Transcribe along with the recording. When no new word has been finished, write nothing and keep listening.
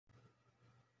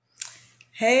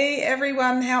Hey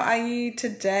everyone, how are you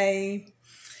today?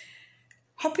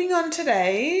 Hopping on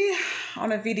today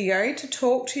on a video to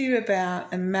talk to you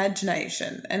about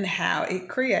imagination and how it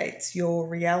creates your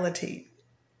reality.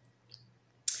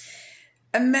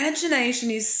 Imagination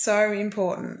is so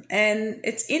important, and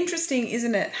it's interesting,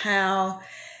 isn't it, how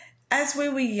as we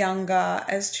were younger,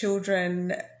 as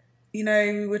children,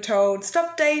 we were told,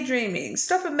 stop daydreaming,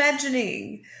 stop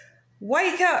imagining,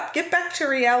 wake up, get back to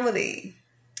reality.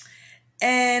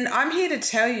 And I'm here to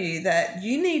tell you that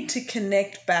you need to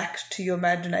connect back to your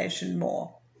imagination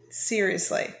more,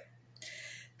 seriously.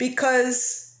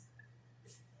 Because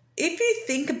if you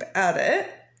think about it,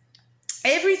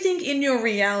 everything in your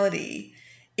reality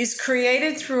is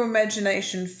created through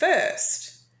imagination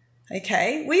first,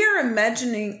 okay? We are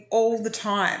imagining all the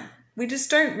time. We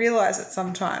just don't realize it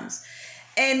sometimes.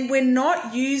 And we're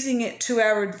not using it to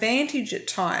our advantage at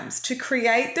times to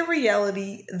create the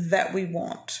reality that we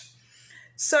want.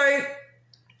 So,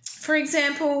 for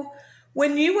example,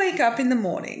 when you wake up in the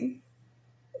morning,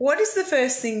 what is the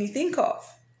first thing you think of?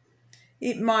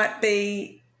 It might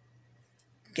be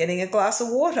getting a glass of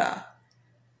water,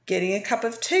 getting a cup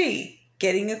of tea,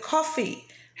 getting a coffee,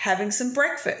 having some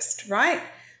breakfast, right?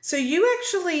 So you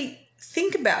actually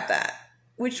think about that,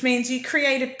 which means you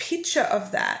create a picture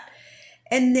of that.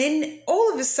 And then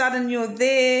all of a sudden you're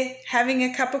there having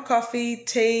a cup of coffee,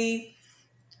 tea,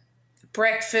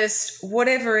 breakfast,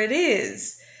 whatever it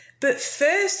is. But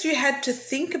first you had to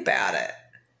think about it.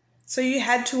 So you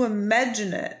had to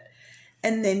imagine it,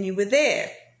 and then you were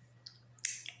there.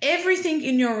 Everything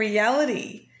in your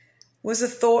reality was a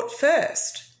thought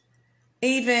first.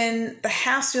 Even the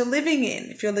house you're living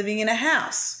in, if you're living in a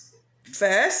house,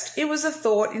 first it was a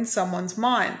thought in someone's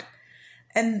mind,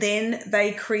 and then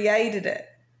they created it.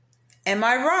 Am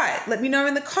I right? Let me know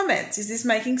in the comments. Is this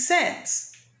making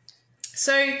sense?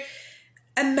 So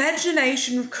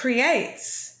imagination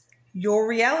creates your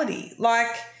reality.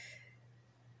 Like,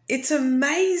 it's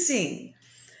amazing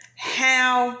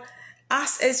how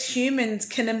us as humans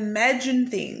can imagine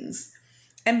things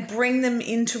and bring them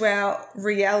into our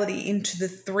reality, into the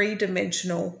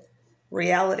three-dimensional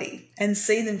reality, and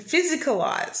see them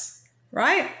physicalize,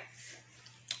 right?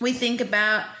 We think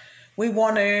about, we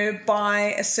want to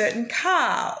buy a certain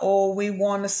car, or we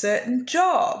want a certain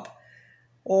job,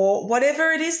 or whatever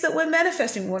it is that we're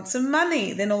manifesting. We want some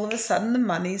money. Then all of a sudden the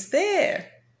money's there,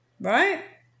 right?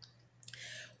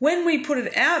 When we put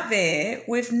it out there,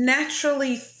 we've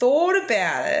naturally thought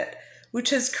about it,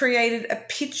 which has created a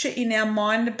picture in our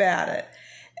mind about it.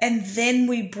 And then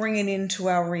we bring it into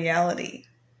our reality,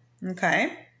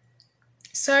 okay?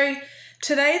 So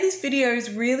today this video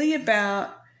is really about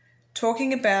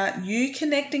talking about you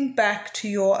connecting back to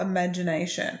your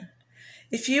imagination.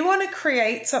 If you want to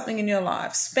create something in your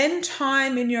life, spend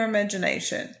time in your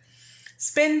imagination.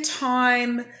 Spend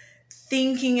time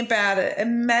thinking about it,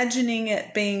 imagining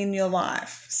it being in your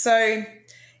life. So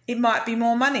it might be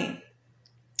more money.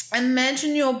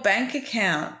 Imagine your bank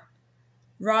account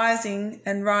rising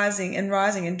and rising and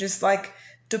rising, and just like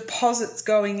deposits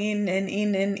going in and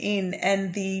in and in,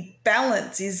 and the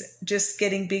balance is just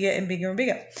getting bigger and bigger and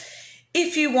bigger.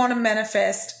 If you want to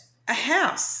manifest a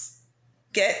house,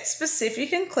 get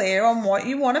specific and clear on what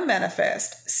you want to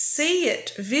manifest. See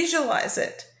it, visualize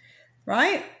it,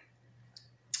 right?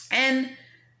 And,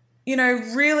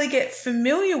 really get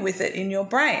familiar with it in your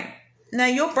brain. Now,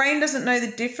 your brain doesn't know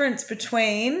the difference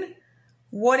between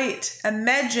what it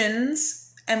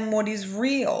imagines and what is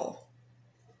real,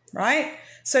 right?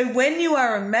 So when you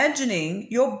are imagining,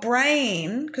 your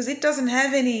brain, because it doesn't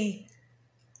have any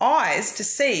eyes to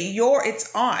see,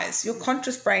 its eyes. Your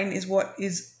conscious brain is what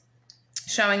is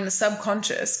showing the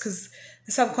subconscious, because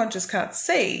the subconscious can't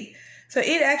see. So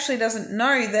it actually doesn't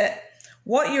know that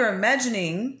what you're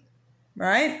imagining,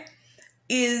 right,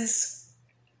 is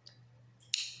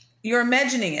you're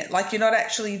imagining it, like you're not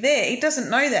actually there. It doesn't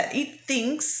know that. It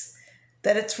thinks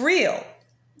that it's real,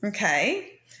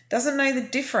 okay? Doesn't know the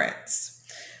difference.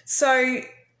 So,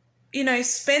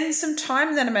 spend some time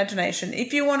in that imagination.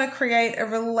 If you want to create a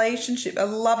relationship, a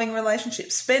loving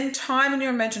relationship, spend time in your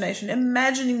imagination,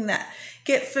 imagining that.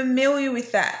 Get familiar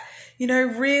with that.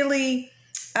 Really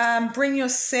bring your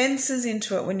senses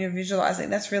into it when you're visualizing.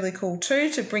 That's really cool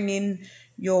too, to bring in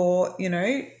your,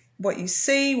 what you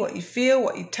see, what you feel,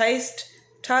 what you taste,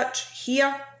 touch,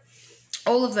 hear.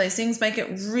 All of those things make it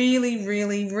really,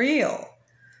 really real.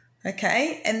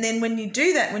 Okay? And then when you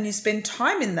do that, when you spend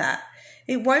time in that,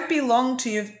 it won't be long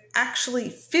till you've actually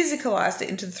physicalized it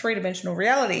into the three-dimensional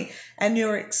reality and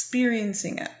you're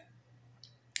experiencing it.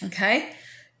 Okay?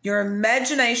 Your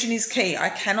imagination is key. I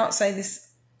cannot say this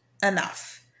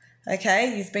enough.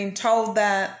 Okay? You've been told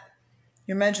that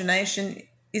Your imagination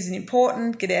isn't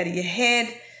important. Get out of your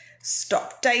head.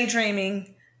 Stop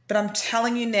daydreaming. But I'm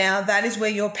telling you now, that is where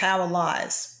your power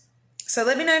lies. So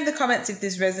let me know in the comments if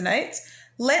this resonates.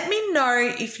 Let me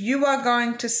know if you are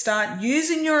going to start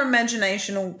using your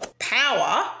imaginational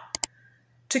power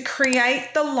to create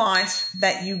the life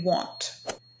that you want.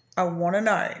 I want to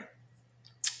know.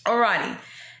 Alrighty.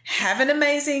 Have an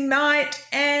amazing night,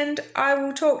 and I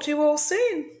will talk to you all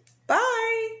soon.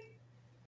 Bye.